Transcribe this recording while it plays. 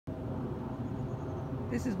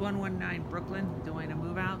This is 119 Brooklyn, doing a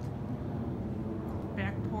move out.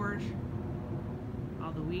 Back porch.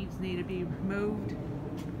 All the weeds need to be removed.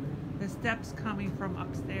 The steps coming from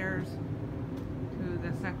upstairs to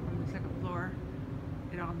the second floor,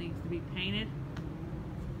 it all needs to be painted.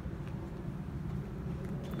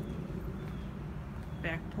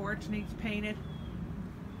 Back porch needs painted.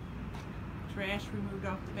 Trash removed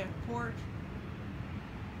off the back porch.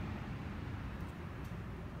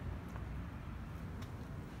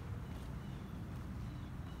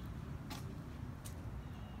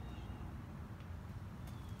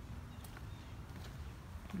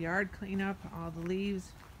 Yard cleanup, all the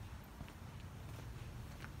leaves.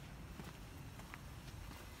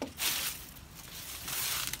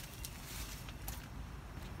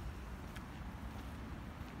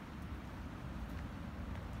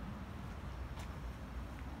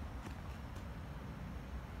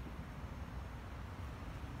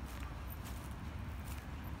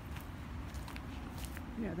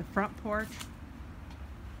 Yeah, the front porch.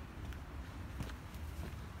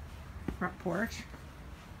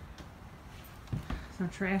 Some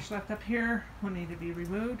trash left up here will need to be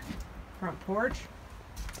removed. Front porch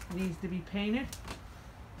needs to be painted.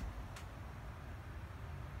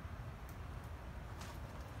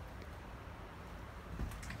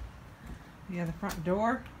 Yeah, the front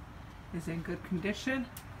door is in good condition.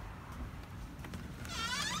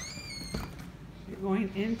 You're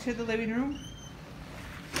going into the living room.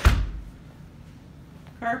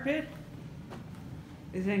 Carpet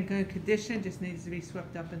is in good condition, just needs to be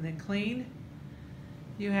swept up and then cleaned.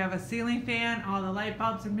 You have a ceiling fan, all the light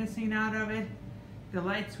bulbs are missing out of it. The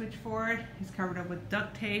light switch for it is covered up with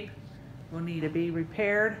duct tape, will need to be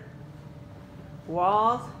repaired.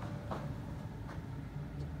 Walls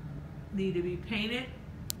need to be painted.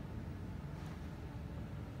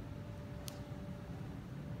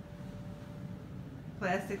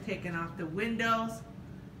 Plastic taken off the windows,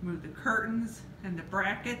 remove the curtains and the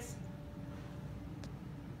brackets.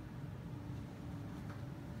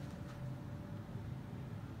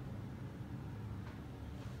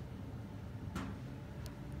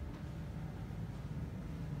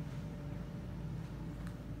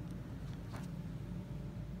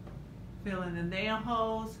 Fill in the nail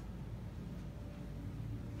holes.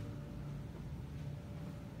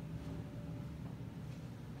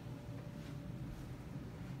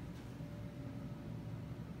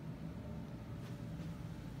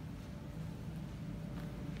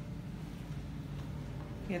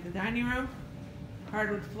 You have the dining room,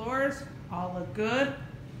 hardwood floors, all look good.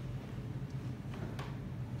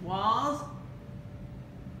 Walls.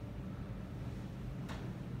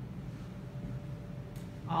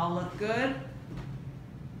 All look good.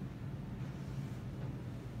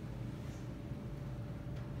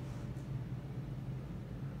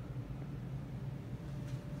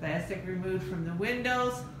 Plastic removed from the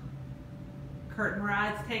windows. Curtain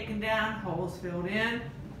rods taken down, holes filled in.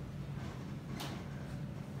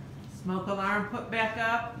 Smoke alarm put back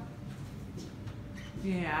up.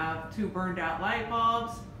 You have 2 burned out light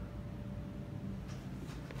bulbs.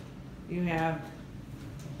 You have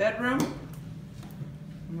bedroom.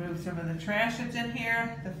 Remove some of the trash that's in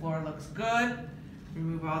here. The floor looks good.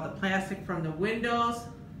 Remove all the plastic from the windows.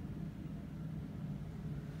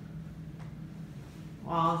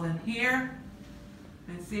 Walls in here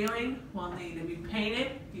and ceiling will need to be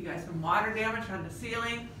painted. You got some water damage on the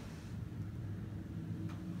ceiling.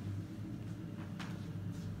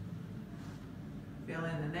 Fill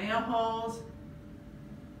in the nail holes.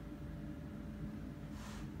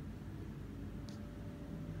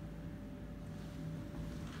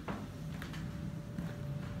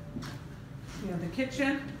 You have the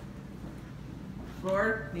kitchen.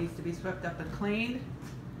 Floor needs to be swept up and cleaned.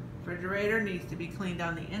 Refrigerator needs to be cleaned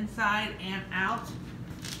on the inside and out.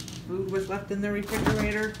 Food was left in the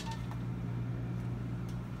refrigerator.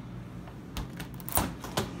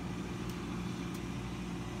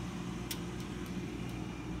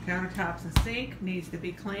 Countertops and sink needs to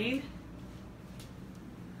be cleaned.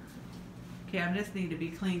 Cabinets need to be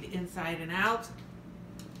cleaned inside and out.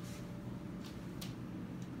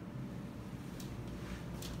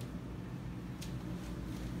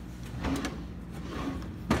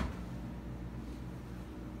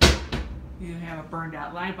 You have a burned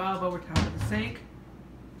out light bulb over top of the sink.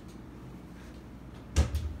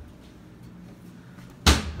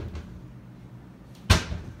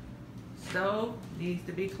 Stove needs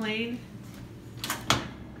to be cleaned.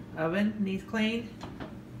 Oven needs cleaned.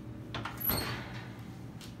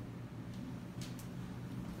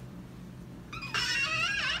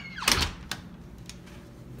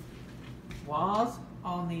 Walls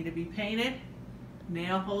all need to be painted.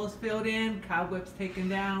 nail holes filled in, cobwebs taken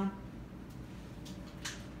down.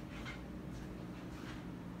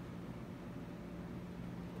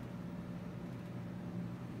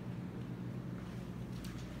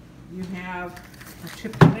 You have a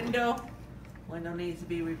chipped window. Window needs to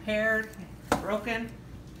be repaired, broken.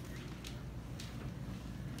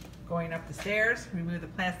 Going up the stairs, remove the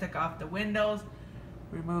plastic off the windows,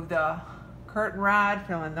 remove the curtain rod,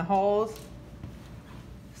 fill in the holes.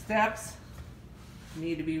 Steps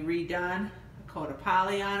need to be redone, a coat of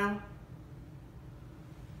poly on them.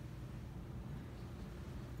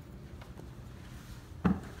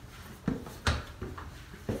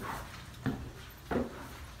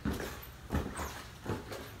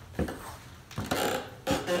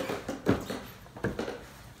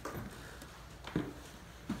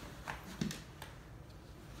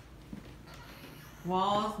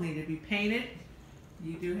 Walls need to be painted.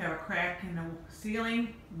 You do have a crack in the ceiling,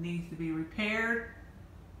 it needs to be repaired.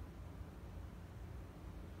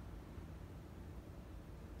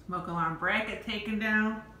 Smoke alarm bracket taken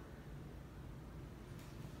down.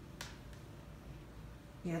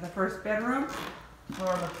 Yeah, the first bedroom.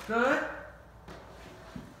 Floor looks good.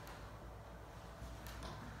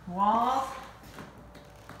 Walls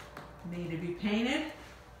need to be painted.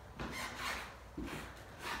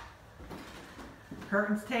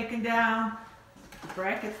 Curtains taken down,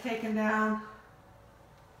 brackets taken down.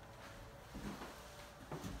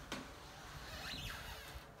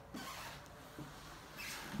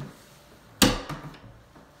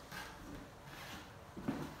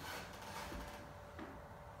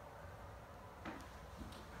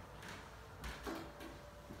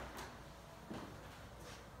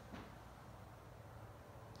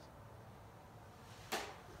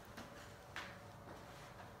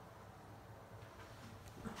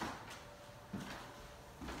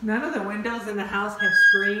 None of the windows in the house have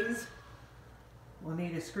screens. We'll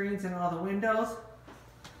need screens in all the windows.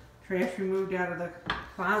 Trash removed out of the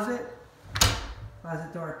closet.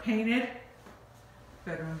 Closet door painted.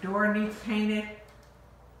 Bedroom door needs painted.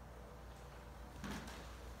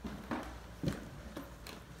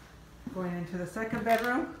 Going into the second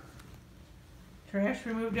bedroom. Trash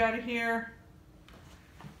removed out of here.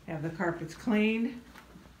 Have the carpets cleaned.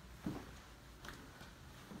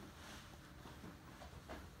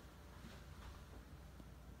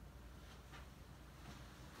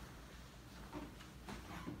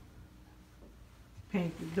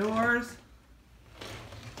 Paint the doors.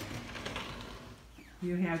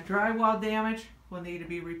 You have drywall damage, will need to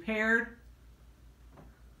be repaired.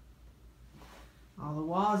 All the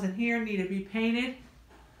walls in here need to be painted.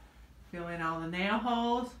 Fill in all the nail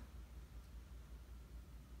holes.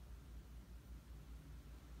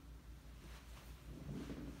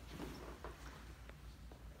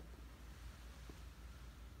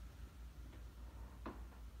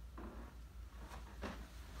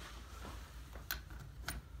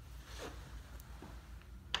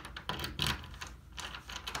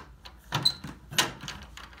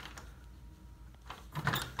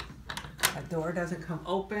 Door doesn't come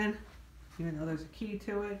open, even though there's a key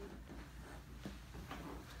to it.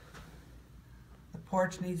 The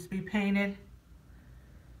porch needs to be painted.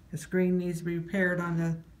 The screen needs to be repaired on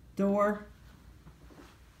the door.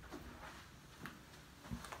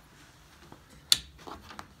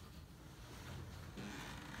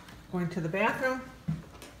 Going to the bathroom.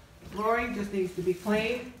 Flooring just needs to be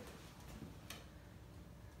cleaned.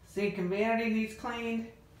 Sink and vanity needs cleaned.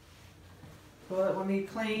 Toilet will need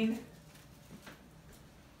cleaned.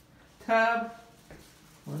 Tub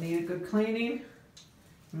will need a good cleaning.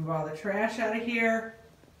 Move all the trash out of here.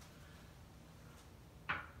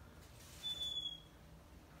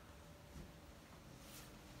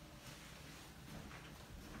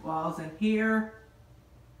 Walls in here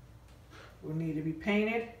will need to be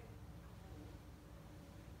painted.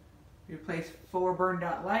 Replace 4 burned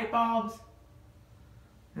out light bulbs.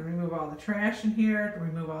 And remove all the trash in here.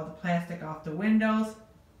 Remove all the plastic off the windows.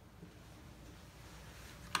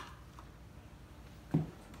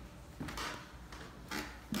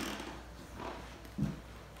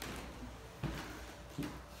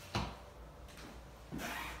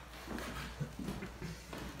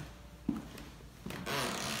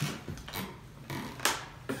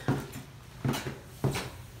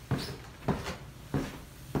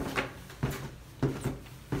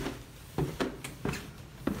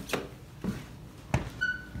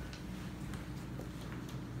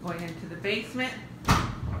 Going into the basement.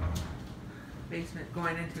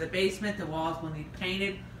 Going into the basement, the walls will need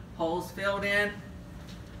painted, holes filled in.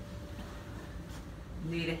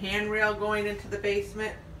 Need a handrail going into the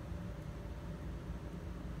basement.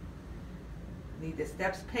 Need the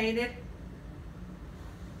steps painted.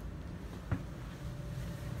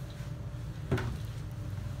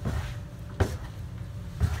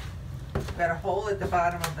 got a hole at the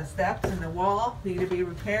bottom of the steps and the wall need to be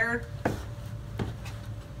repaired.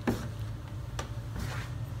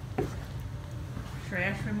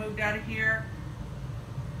 Trash removed out of here.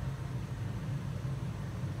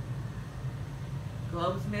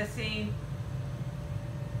 Globes missing.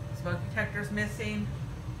 Smoke detectors missing.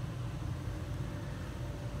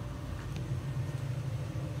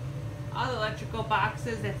 All the electrical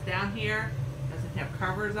boxes that's down here doesn't have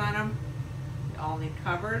covers on them. They all need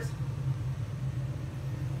covers.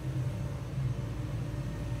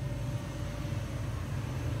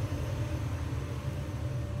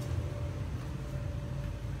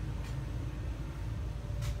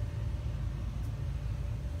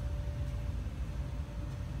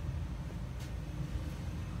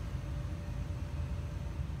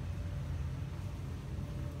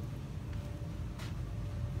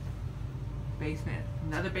 Basement.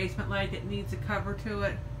 Another basement light that needs a cover to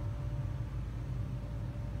it.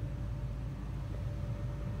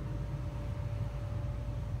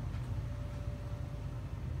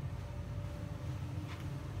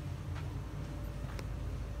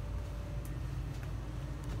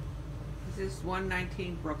 This is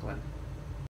 119 Brooklyn.